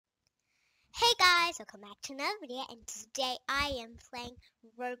guys, welcome back to another video, and today I am playing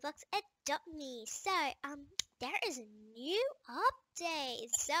Roblox Adopt Me. So, there is a new update,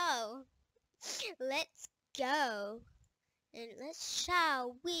 so let's go, and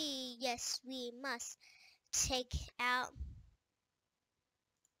shall we? Yes, we must take out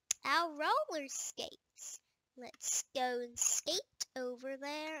our roller skates. Let's go and skate over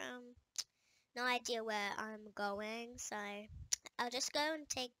there. No idea where I'm going, so I'll just go and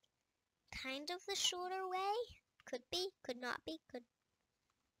take kind of the shorter way. Could be, could not be, could,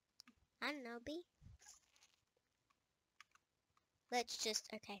 I don't know, be. Let's just,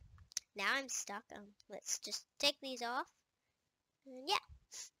 okay, now I'm stuck. Let's just take these off. And yeah,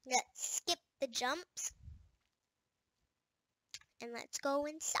 let's skip the jumps. And let's go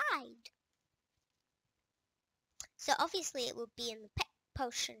inside. So obviously it will be in the pet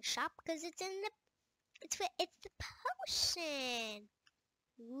potion shop because it's in the, it's the potion.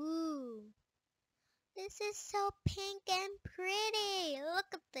 Ooh, this is so pink and pretty.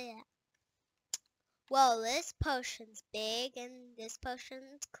 Look at that. Well, this potion's big and this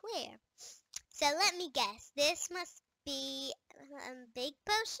potion's clear. So let me guess. This must be a big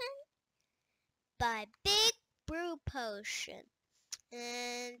potion by Big Brew Potion.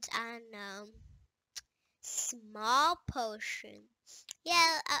 And I don't know, small potion.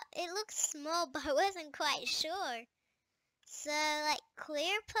 Yeah, it looks small, but I wasn't quite sure. So, like,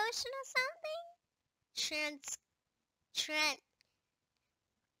 clear potion or something?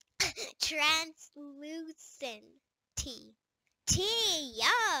 Translucent tea. Tea,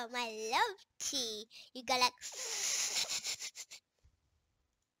 yum, I love tea. You got like,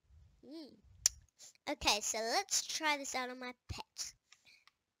 Okay, so let's try this out on my pet.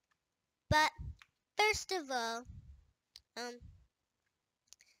 But, first of all,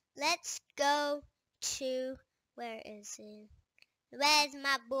 let's go to, where is he? Where's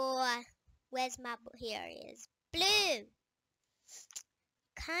my boy? Where's my boy? Here he is. Blue.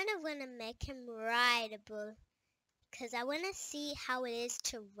 Kind of want to make him rideable, because I want to see how it is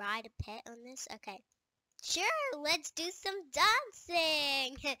to ride a pet on this. Okay. Sure, let's do some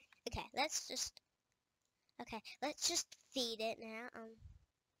dancing. Okay, let's just feed it now.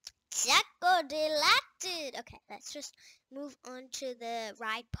 Taco delighted. Okay, let's just move on to the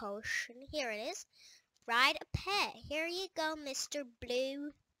ride potion. Here it is. Ride a pet. Here you go, Mr.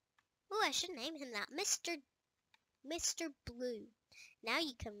 Blue. Oh, I should name him that. Mr. Blue. Now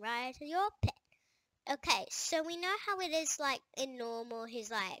you can ride your pet. Okay, so we know how it is like in normal. He's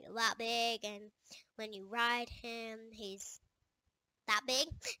like that big, and when you ride him, he's that big.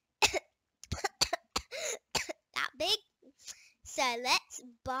 That big. So let's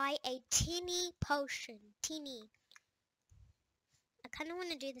buy a teeny potion. Teeny. I kind of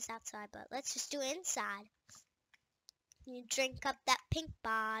want to do this outside, but let's just do it inside. You drink up that pink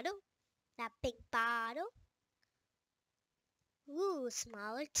bottle. That pink bottle. Ooh,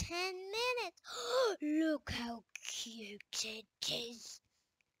 smaller 10 minutes. Look how cute it is.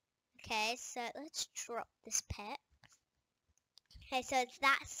 Okay, so let's drop this pet. Okay, so it's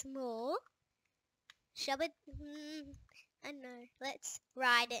that small. Shall we? I know. Let's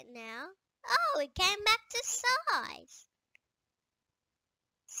ride it now. Oh, it came back to size.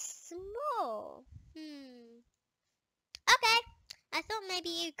 Small. Okay. I thought maybe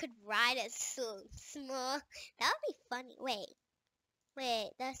you could ride it so small. That would be funny. Wait,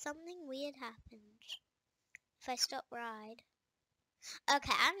 there's something weird happened. If I stop ride.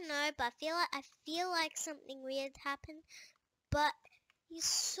 Okay, I don't know, but I feel like something weird happened. But he's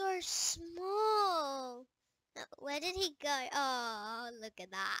so small. Where did he go? Oh, look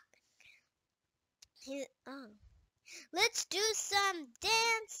at that. Oh. Let's do some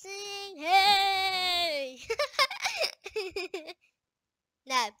dancing. Hey!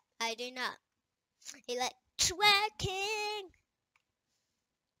 No, I do not. He like twerking.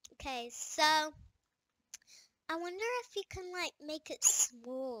 Okay, so I wonder if you can like make it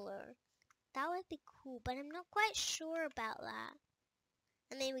smaller. That would be cool, but I'm not quite sure about that.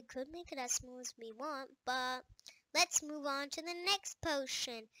 I mean, we could make it as small as we want, but let's move on to the next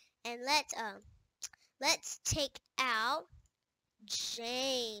potion, and let's take out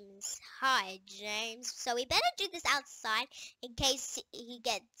James. Hi, James. So we better do this outside in case he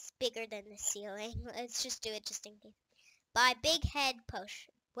gets bigger than the ceiling. Let's just do it just in case. Buy big head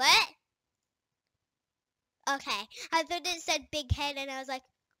potion. What? Okay, I thought it said big head, and I was like,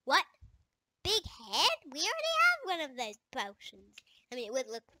 what? Big head? We already have one of those potions. I mean, it would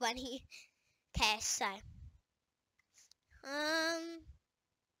look funny. Okay, so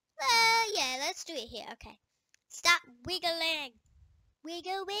yeah, let's do it here. Okay, stop wiggling.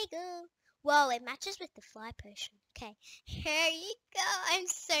 Wiggle, wiggle. Whoa, it matches with the fly potion. Okay, here you go. I'm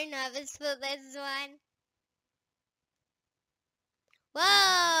so nervous for this one.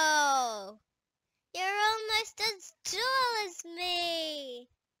 Whoa! You're almost as tall as me.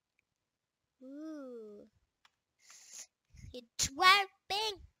 Ooh. You're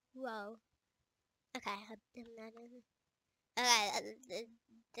twerping. Whoa. Okay, okay,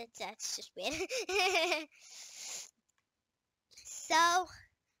 that's just weird. So,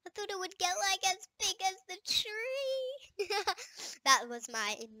 I thought it would get like as big as the tree. That was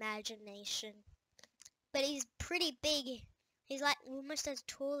my imagination. But he's pretty big. He's like almost as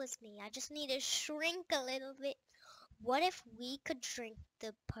tall as me. I just need to shrink a little bit. What if we could drink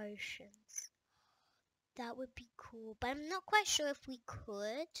the potions? That would be cool. But I'm not quite sure if we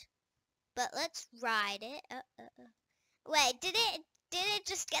could. But let's ride it. Wait, did it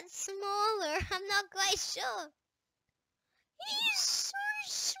just get smaller? I'm not quite sure. He's so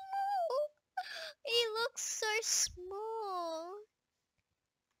small. He looks so small.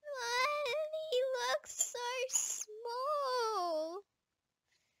 Why he looks so small?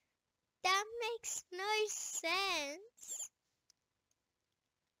 That makes no sense.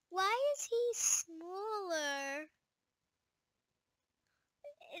 Why is he smaller?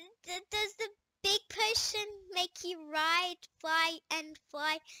 Does the big potion make you ride, fly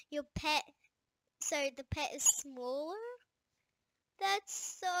your pet so the pet is smaller?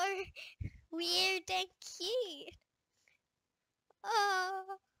 That's so weird and cute.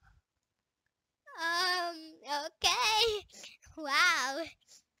 Oh, okay. Wow.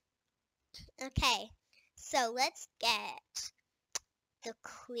 Okay, so let's get the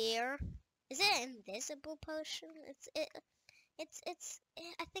clear. Is it an invisible potion? I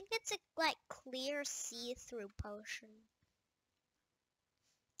think it's a like clear see-through potion.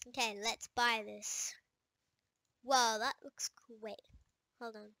 Okay, let's buy this. Whoa, that looks cool. Wait,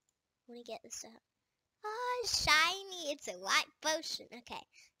 hold on. Let me get this out. Oh, shiny. It's a white potion. Okay,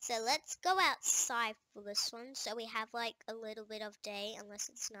 so let's go outside for this one so we have like a little bit of day unless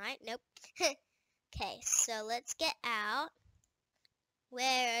it's night. Nope. Okay, so let's get out.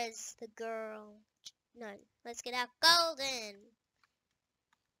 Where is the girl? No, let's get out Golden.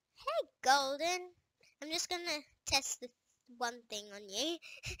 Hey, Golden. I'm just gonna test the one thing on you.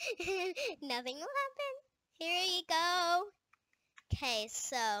 Nothing will happen. Here you go. Okay,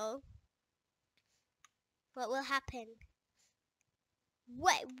 so what will happen?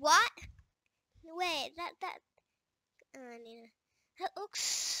 Wait, what? Wait, that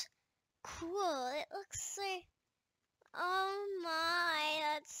looks cool. It looks so, oh my,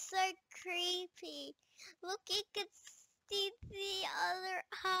 that's so creepy. Look, you can see the other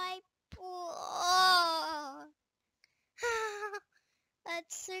high pool. Oh.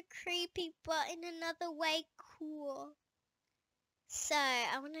 That's so creepy, but in another way cool. So,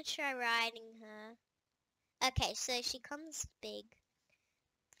 I want to try riding her. Okay, so she comes big.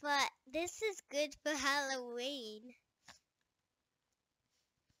 But this is good for Halloween.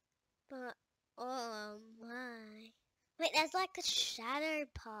 But, oh my. Wait, there's like a shadow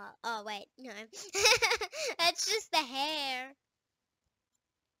part. Oh, wait, no. That's just the hair.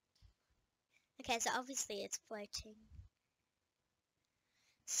 Okay, so obviously it's floating.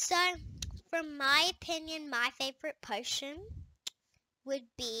 So, from my opinion, my favorite potion would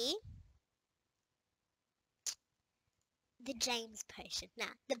be the James potion.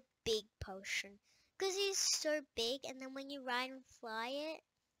 Nah, the big potion. Because he's so big, and then when you ride and fly it,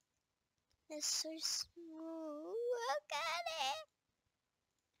 it's so small. Look at it.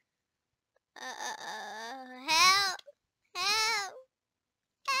 Help! Help!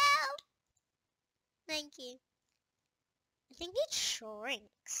 Help! Thank you. I think it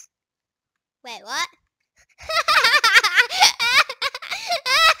shrinks. Wait, what?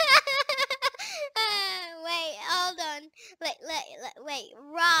 Wait, hold on. Wait,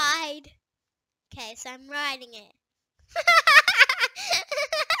 ride. Okay, so I'm riding it.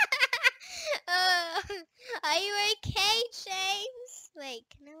 Are you okay, James? Wait,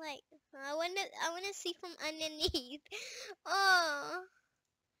 can I wanna see from underneath. Oh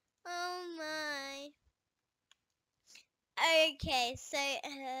my. Okay, so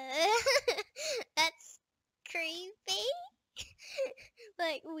that's creepy.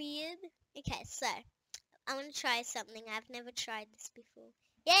 Like weird. Okay, so I want to try something. I've never tried this before.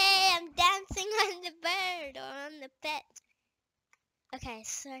 Yay, I'm dancing on the bird or on the pet. Okay,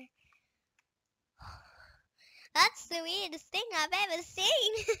 so that's the weirdest thing I've ever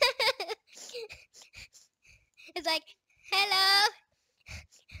seen. It's like, hello,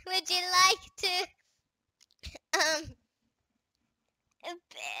 would you like to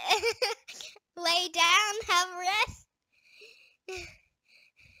lay down, have a rest?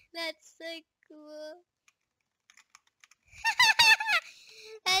 That's so cool.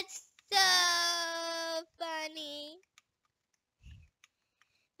 That's so funny.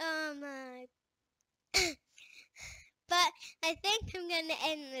 Oh my. But I think I'm gonna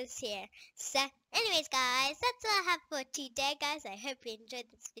end this here. So, anyways, guys, that's all I have for today, guys. I hope you enjoyed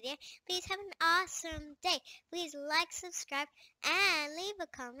this video. Please have an awesome day. Please like, subscribe, and leave a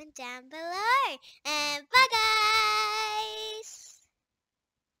comment down below. And bye, guys.